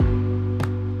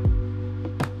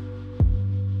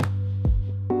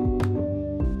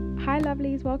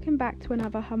guys, welcome back to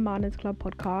another Hermanas Club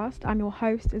podcast. I'm your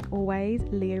host as always,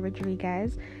 Leah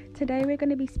Rodriguez. Today we're going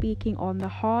to be speaking on the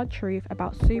hard truth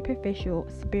about superficial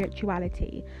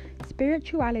spirituality.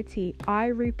 Spirituality, I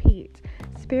repeat,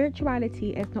 spirituality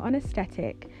is not an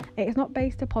aesthetic. It is not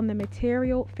based upon the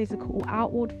material, physical, or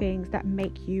outward things that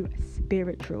make you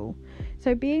spiritual.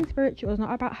 So being spiritual is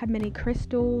not about how many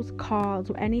crystals, cards,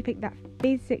 or anything that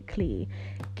physically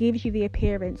gives you the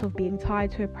appearance of being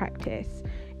tied to a practice.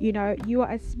 You know, you are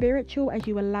as spiritual as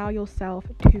you allow yourself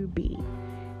to be.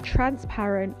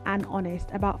 Transparent and honest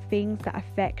about things that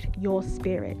affect your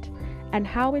spirit and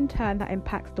how in turn that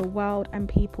impacts the world and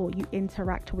people you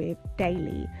interact with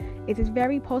daily. It is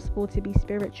very possible to be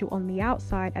spiritual on the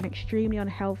outside and extremely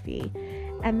unhealthy,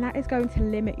 and that is going to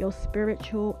limit your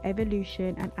spiritual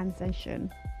evolution and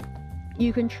ascension.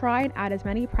 You can try and add as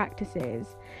many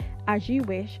practices as you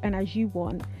wish and as you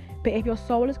want, but if your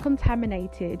soul is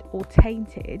contaminated or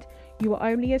tainted, you are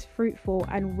only as fruitful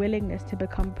and willingness to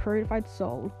become a purified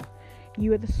soul.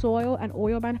 You are the soil and all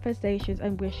your manifestations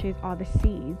and wishes are the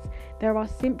seeds. There are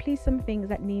simply some things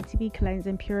that need to be cleansed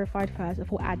and purified first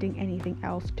before adding anything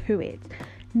else to it.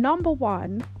 Number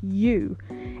one, you.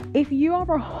 If you are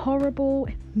a horrible,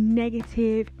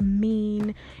 negative,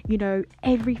 mean,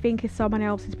 everything is someone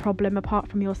else's problem apart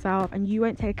from yourself, and you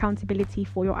won't take accountability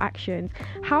for your actions,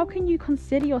 how can you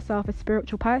consider yourself a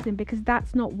spiritual person? Because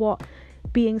that's not what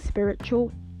being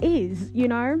spiritual is,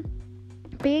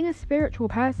 Being a spiritual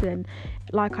person,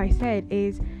 like I said,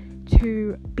 is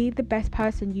to be the best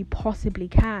person you possibly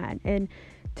can and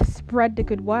to spread the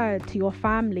good word to your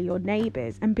family, your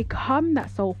neighbors, and become that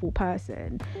soulful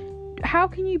person. How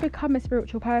can you become a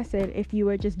spiritual person if you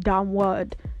are just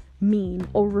downward, mean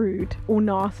or rude or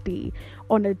nasty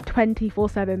on a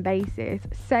 24/7 basis?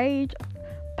 Sage,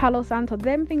 Palo Santo,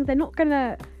 them things, they're not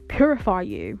gonna purify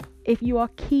you if you are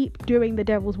keep doing the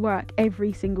devil's work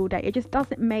every single day. It just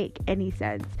doesn't make any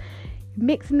sense.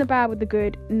 Mixing the bad with the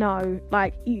good, no,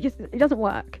 it doesn't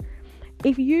work.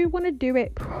 If you want to do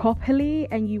it properly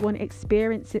and you want to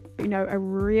experience it, a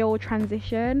real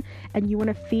transition, and you want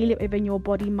to feel it within your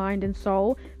body, mind and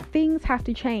soul, things have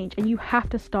to change, and you have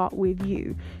to start with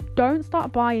you. Don't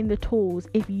start buying the tools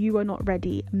if you are not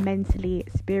ready mentally,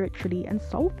 spiritually and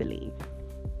soulfully.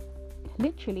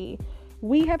 Literally,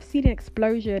 we have seen an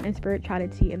explosion in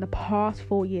spirituality in the past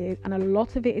 4 years, and a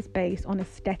lot of it is based on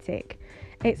aesthetic.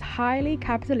 It's highly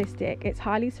capitalistic. It's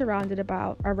highly surrounded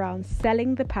around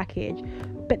selling the package,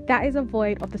 but that is a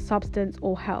void of the substance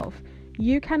or health.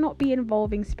 You cannot be being an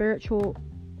involving spiritual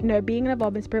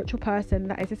person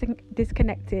that is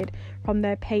disconnected from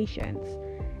their patience,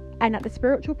 and that the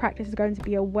spiritual practice is going to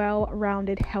be a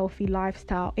well-rounded, healthy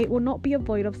lifestyle. It will not be a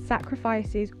void of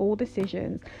sacrifices or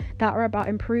decisions that are about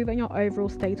improving your overall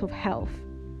state of health.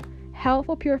 Health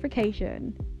or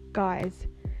purification, guys,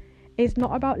 is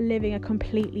not about living a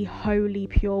completely holy,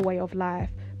 pure way of life,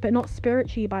 but not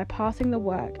spiritually bypassing the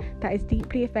work that is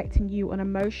deeply affecting you on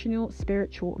emotional,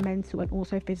 spiritual, mental, and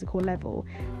also physical level.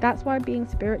 That's why being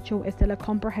spiritual is still a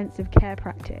comprehensive care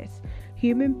practice.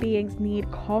 Human beings need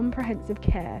comprehensive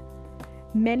care.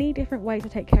 Many different ways to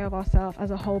take care of ourselves as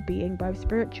a whole being, both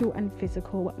spiritual and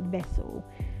physical vessel.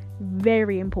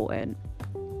 Very important.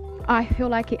 I feel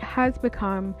like it has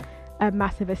become a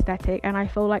massive aesthetic, and I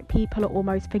feel like people are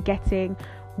almost forgetting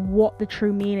what the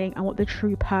true meaning and what the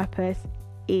true purpose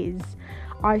is.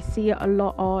 I see it a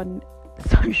lot on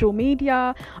social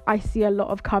media. I see a lot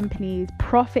of companies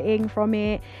profiting from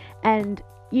it, and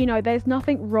there's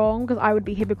nothing wrong, because I would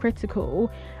be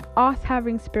hypocritical, us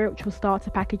having spiritual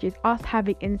starter packages, us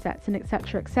having insets and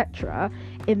etc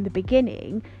in the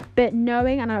beginning, but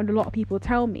knowing, and I know a lot of people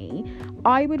tell me,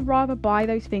 I would rather buy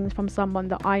those things from someone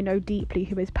that I know deeply,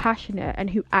 who is passionate and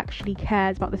who actually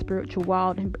cares about the spiritual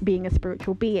world and being a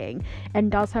spiritual being and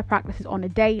does her practices on a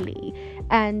daily,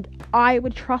 and I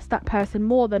would trust that person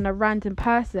more than a random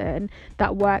person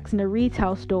that works in a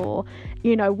retail store.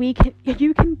 You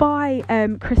can buy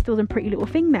crystals and Pretty Little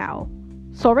Thing now.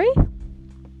 Sorry?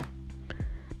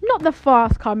 Not the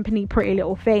fast company Pretty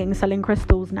Little Thing selling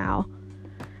crystals now.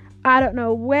 I don't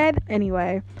know where.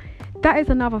 Anyway, that is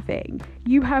another thing.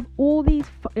 You have all these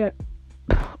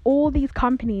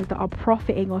companies that are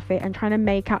profiting off it and trying to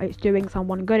make out it's doing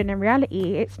someone good, and in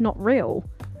reality it's not real.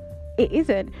 It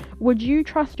isn't. Would you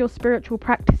trust your spiritual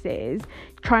practices,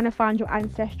 trying to find your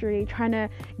ancestry, trying to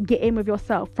get in with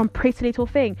yourself, from Pretty Little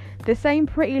Thing, the same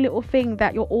Pretty Little Thing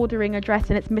that you're ordering a dress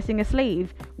and it's missing a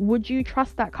sleeve? Would you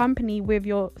trust that company with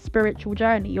your spiritual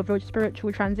journey, of your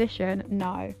spiritual transition?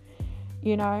 No.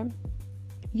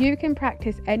 You can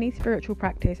practice any spiritual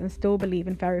practice and still believe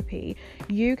in therapy.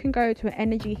 You can go to an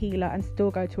energy healer and still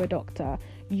go to a doctor.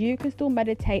 You can still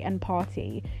meditate and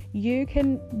party. You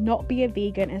can not be a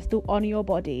vegan and still honor your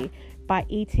body by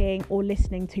eating or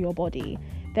listening to your body.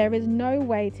 There is no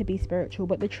way to be spiritual,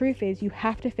 but the truth is you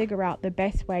have to figure out the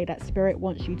best way that spirit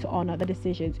wants you to honor the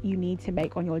decisions you need to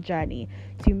make on your journey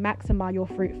to maximize your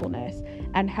fruitfulness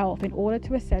and health in order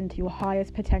to ascend to your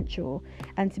highest potential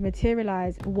and to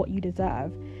materialize what you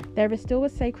deserve. There is still a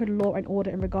sacred law and order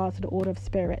in regards to the order of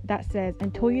spirit that says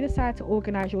until you decide to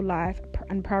organize your life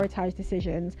and prioritize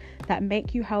decisions that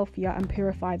make you healthier and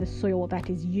purify the soil that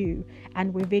is you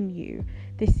and within you,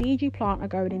 the seeds you plant are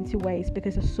going into waste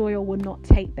because the soil will not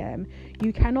take them.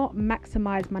 You cannot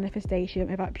maximize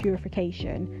manifestation without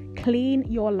purification. Clean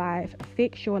your life,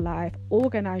 fix your life,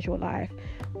 organize your life,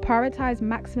 prioritize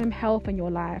maximum health in your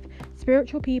life.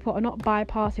 Spiritual people are not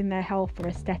bypassing their health for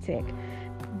aesthetic.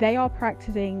 They are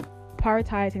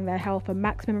prioritizing their health for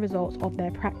maximum results of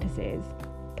their practices.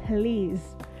 Please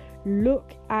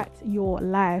look at your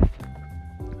life.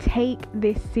 Take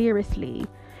this seriously.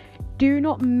 Do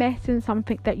not mess in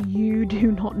something that you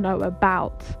do not know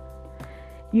about.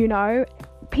 You know,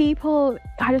 people,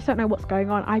 I just don't know what's going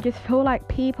on. I just feel like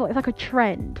people, it's like a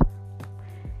trend.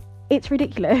 It's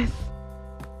ridiculous.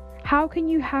 How can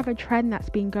you have a trend that's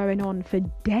been going on for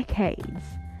decades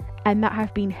and that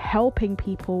have been helping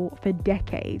people for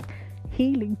decades,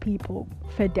 healing people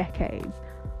for decades?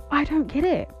 I don't get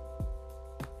it.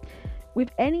 With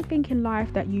anything in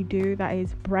life that you do that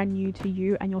is brand new to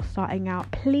you and you're starting out,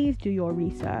 please do your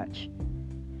research.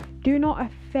 Do not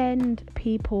offend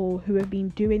people who have been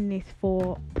doing this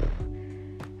for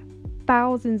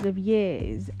thousands of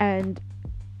years and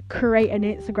create an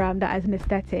Instagram that has an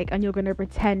aesthetic and you're going to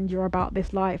pretend you're about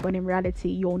this life when in reality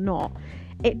you're not.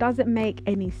 It doesn't make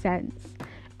any sense.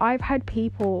 I've had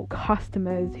people,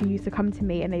 customers who used to come to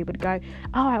me and they would go,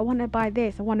 oh, I want to buy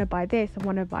this, I want to buy this, I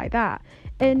want to buy that.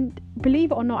 And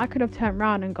believe it or not, I could have turned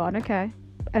around and gone, okay,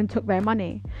 and took their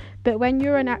money. But when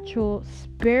you're an actual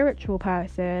spiritual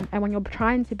person and when you're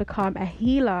trying to become a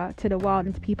healer to the world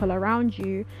and to people around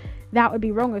you, that would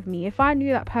be wrong with me. If I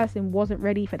knew that person wasn't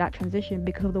ready for that transition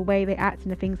because of the way they act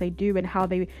and the things they do and how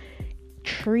they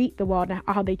treat the world and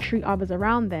how they treat others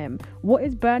around them, what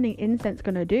is burning incense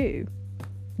going to do?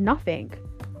 Nothing.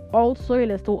 Old soil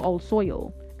is still old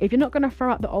soil. If you're not going to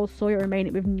throw out the old soil, remain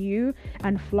it with new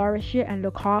and flourish it and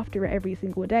look after it every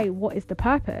single day, what is the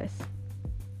purpose?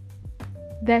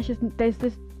 There's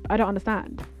this, I don't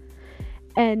understand.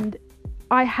 And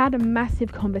I had a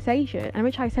massive conversation in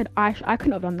which I said I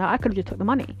couldn't have done that. I could have just took the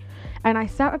money. And I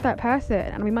sat with that person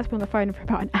and we must be on the phone for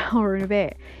about an hour and a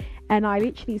bit. And I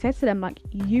literally said to them, like,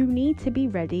 you need to be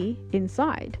ready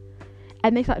inside.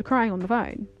 And they started crying on the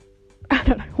phone. I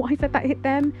don't know why I said that hit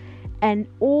them. And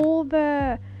all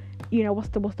the, you know, what's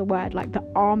the word? Like the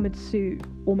armored suit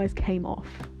almost came off.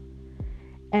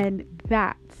 And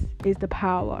that is the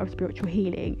power of spiritual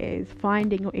healing, is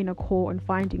finding your inner core and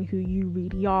finding who you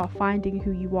really are, finding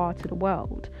who you are to the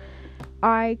world.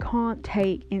 I can't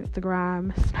take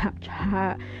Instagram,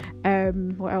 Snapchat,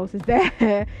 what else is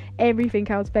there? Everything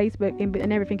else, Facebook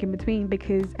and everything in between,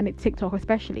 and TikTok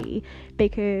especially,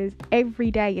 because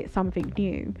every day it's something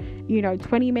new. You know,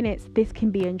 20 minutes, this can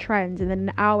be in trends, and then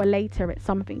an hour later it's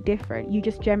something different. You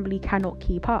just generally cannot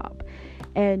keep up.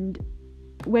 And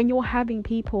when you're having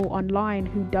people online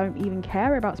who don't even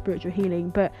care about spiritual healing,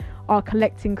 but are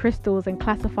collecting crystals and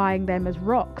classifying them as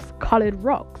rocks, colored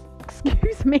rocks,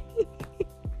 excuse me.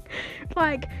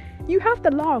 Like, you have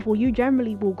to laugh or you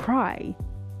generally will cry.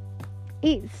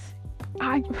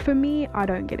 For me, I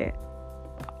don't get it.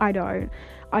 I don't.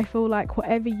 I feel like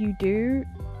whatever you do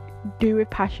with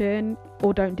passion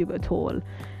or don't do it at all.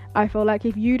 I feel like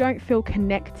if you don't feel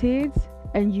connected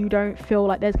and you don't feel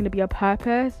like there's going to be a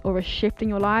purpose or a shift in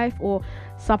your life or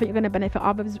something you're going to benefit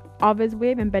others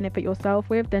with and benefit yourself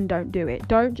with, then don't do it.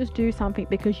 Don't just do something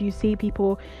because you see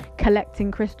people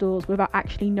collecting crystals without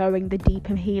actually knowing the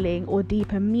deeper healing or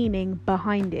deeper meaning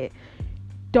behind it.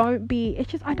 I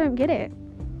don't get it.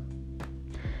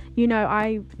 You know,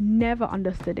 I've never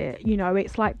understood it. You know,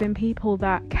 it's like them people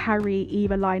that carry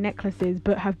evil eye necklaces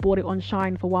but have bought it on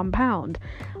Shine for £1.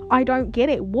 I don't get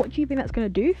it. What do you think that's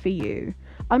going to do for you?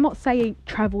 I'm not saying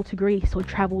travel to Greece or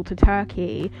travel to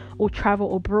Turkey or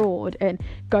travel abroad and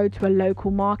go to a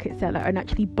local market seller and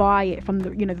actually buy it from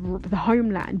the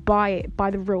homeland, buy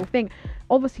the real thing.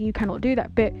 Obviously you cannot do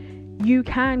that, but you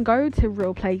can go to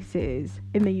real places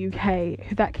in the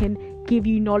UK that can give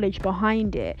you knowledge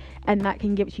behind it and that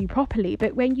can give it to you properly.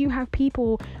 But when you have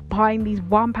people buying these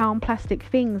 £1 plastic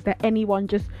things that anyone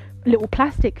just little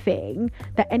plastic thing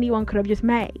that anyone could have just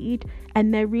made,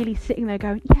 and they're really sitting there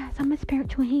going, yes, I'm a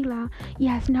spiritual healer,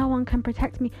 yes, no one can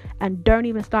protect me. And don't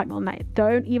even start me on that.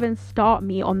 Don't even start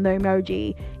me on the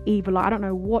emoji evil. I don't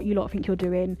know what you lot think you're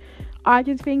doing. I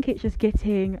just think it's just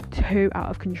getting too out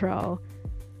of control.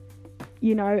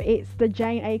 You know, it's the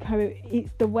Jane Aiko,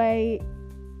 it's the way,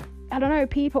 I don't know,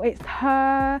 people, it's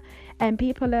her, and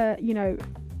people are, you know,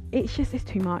 it's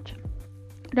too much.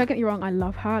 Don't get me wrong, I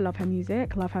love her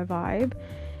music, love her vibe.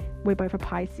 We're both a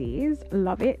Pisces,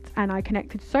 love it, and I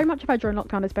connected so much with her during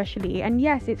lockdown especially. And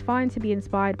yes, it's fine to be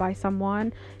inspired by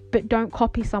someone, but don't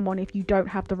copy someone if you don't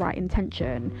have the right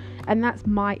intention. And that's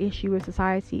my issue with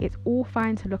society. It's all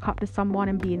fine to look up to someone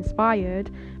and be inspired,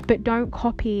 but don't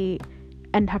copy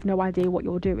and have no idea what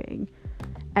you're doing.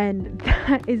 And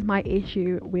that is my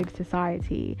issue with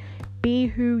society. Be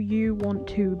who you want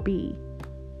to be.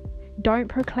 Don't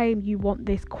proclaim you want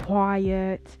this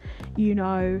quiet, you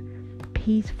know,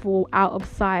 peaceful, out of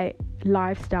sight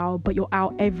lifestyle, but you're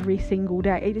out every single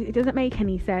day. It doesn't make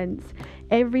any sense.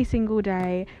 Every single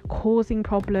day, causing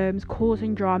problems,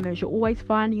 causing dramas. You're always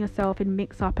finding yourself in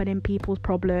mix up and in people's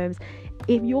problems.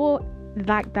 If you're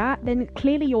like that, then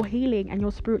clearly your healing and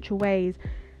your spiritual ways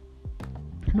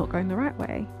are not going the right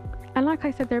way. And like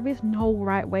I said, there is no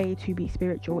right way to be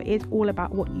spiritual. It is all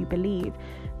about what you believe.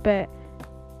 But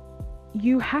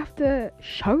you have to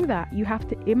show that. You have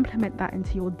to implement that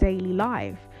into your daily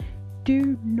life.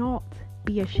 Do not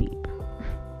be a sheep.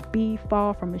 Be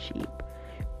far from a sheep.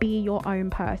 Be your own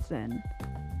person.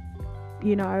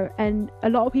 You know, and a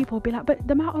lot of people will be like, but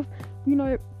the amount of, you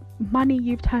know, money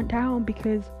you've turned down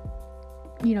because,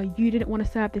 you know, you didn't want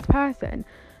to serve this person.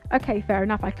 Okay, fair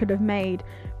enough, I could have made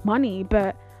money,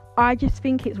 but I just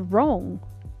think it's wrong.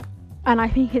 And I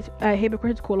think it's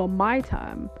hypocritical on my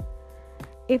term.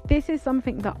 If this is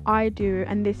something that I do,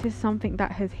 and this is something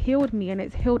that has healed me, and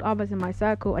it's healed others in my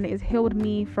circle, and it has healed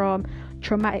me from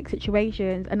traumatic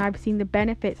situations, and I've seen the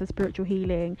benefits of spiritual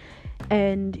healing,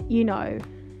 and, you know,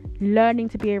 learning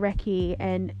to be a Reiki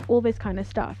and all this kind of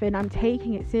stuff, and I'm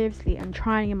taking it seriously and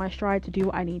trying in my stride to do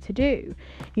what I need to do.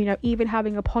 You know, even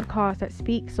having a podcast that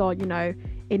speaks on, you know,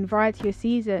 in variety of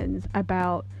seasons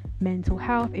about mental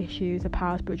health issues, the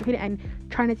power of spiritual healing, and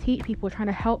trying to teach people, trying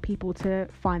to help people to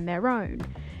find their own.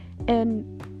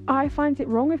 And I find it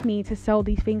wrong of me to sell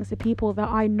these things to people that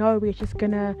I know is just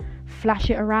gonna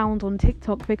flash it around on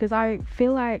TikTok, because I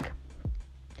feel like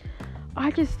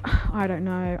I don't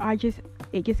know,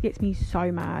 it just gets me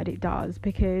so mad. It does,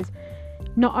 because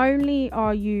not only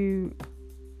are you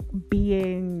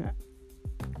being,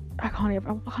 I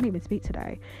can't even speak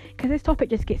today, because this topic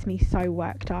just gets me so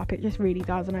worked up. It just really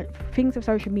does. And things of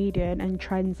social media and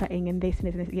trend setting and this,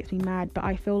 it gets me mad. But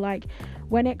I feel like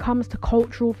when it comes to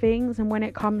cultural things and when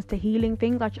it comes to healing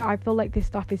things, I feel like this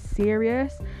stuff is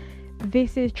serious.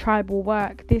 This is tribal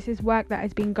work. This is work that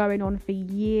has been going on for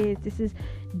years. This is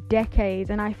decades.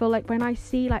 And I feel like when I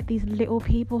see like these little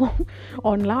people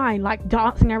online like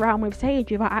dancing around with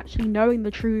sage without actually knowing the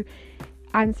true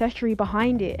ancestry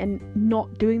behind it, and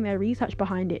not doing their research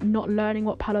behind it, not learning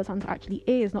what Palo Santo actually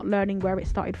is, not learning where it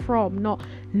started from, not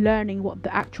learning what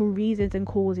the actual reasons and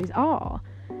causes are.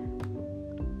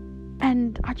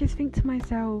 And I just think to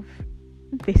myself,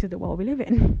 this is the world we live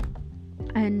in.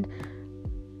 And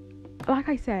like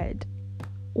I said,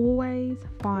 always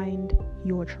find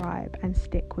your tribe and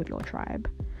stick with your tribe.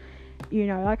 You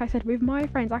know, like I said, with my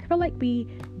friends, I feel like we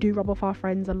do rub off our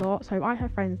friends a lot. So I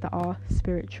have friends that are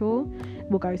spiritual.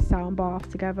 We'll go sound baths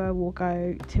together, we'll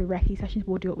go to Reiki sessions,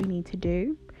 we'll do what we need to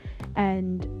do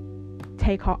and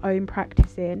take our own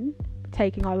practice in,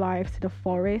 taking our lives to the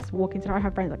forest, walking to, I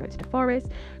have friends that go to the forest,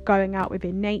 going out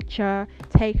within nature,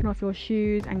 taking off your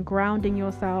shoes and grounding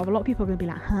yourself. A lot of people are going to be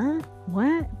like, huh?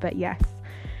 What? But yes.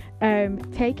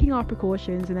 Taking our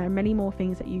precautions, and there are many more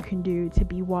things that you can do to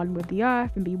be one with the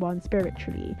earth and be one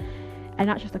spiritually, and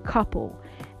that's just a couple.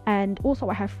 And also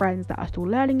I have friends that are still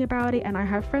learning about it, and I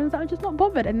have friends that are just not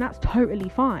bothered, and that's totally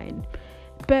fine.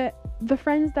 But the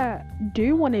friends that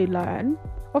do want to learn,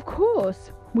 of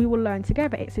course we will learn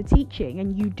together. It's a teaching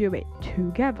and you do it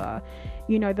together.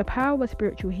 You know, the power of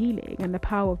spiritual healing and the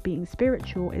power of being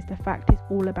spiritual is the fact it's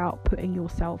all about putting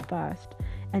yourself first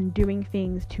and doing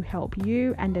things to help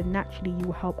you, and then naturally you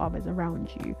will help others around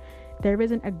you. There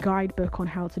isn't a guidebook on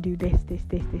how to do this,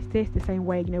 the same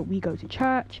way, you know, we go to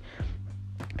church,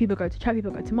 people go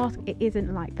to mosque. It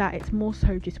isn't like that. It's more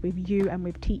so just with you and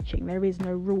with teaching. There is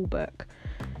no rule book,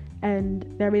 and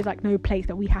there is like no place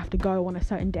that we have to go on a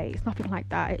certain day. It's nothing like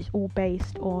that. It's all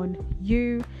based on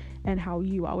you and how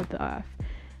you are with the earth.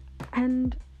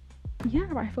 And yeah,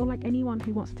 I feel like anyone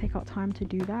who wants to take out time to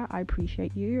do that, I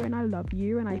appreciate you and I love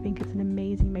you, and I think it's an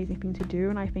amazing thing to do,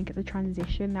 and I think it's a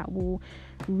transition that will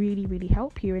really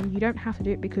help you. And you don't have to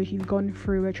do it because you've gone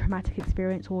through a traumatic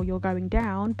experience or you're going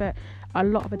down, but a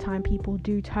lot of the time people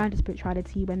do turn to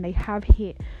spirituality when they have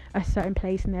hit a certain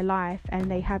place in their life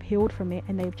and they have healed from it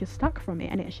and they've just stuck from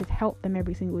it, and it's just helped them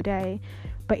every single day.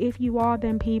 But if you are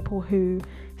them people who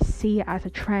see it as a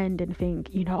trend and think,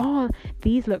 oh,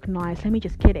 these look nice, let me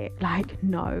just get it, like,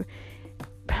 no,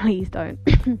 please don't.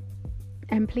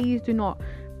 And please do not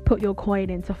put your coin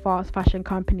into fast fashion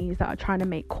companies that are trying to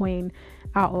make coin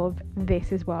out of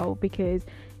this as well, because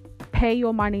pay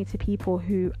your money to people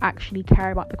who actually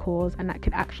care about the cause and that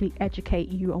can actually educate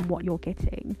you on what you're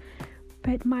getting.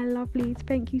 But my lovelies,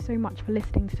 thank you so much for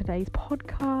listening to today's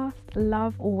podcast.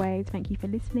 Love always. Thank you for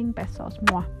listening. Besos.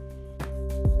 Mwah.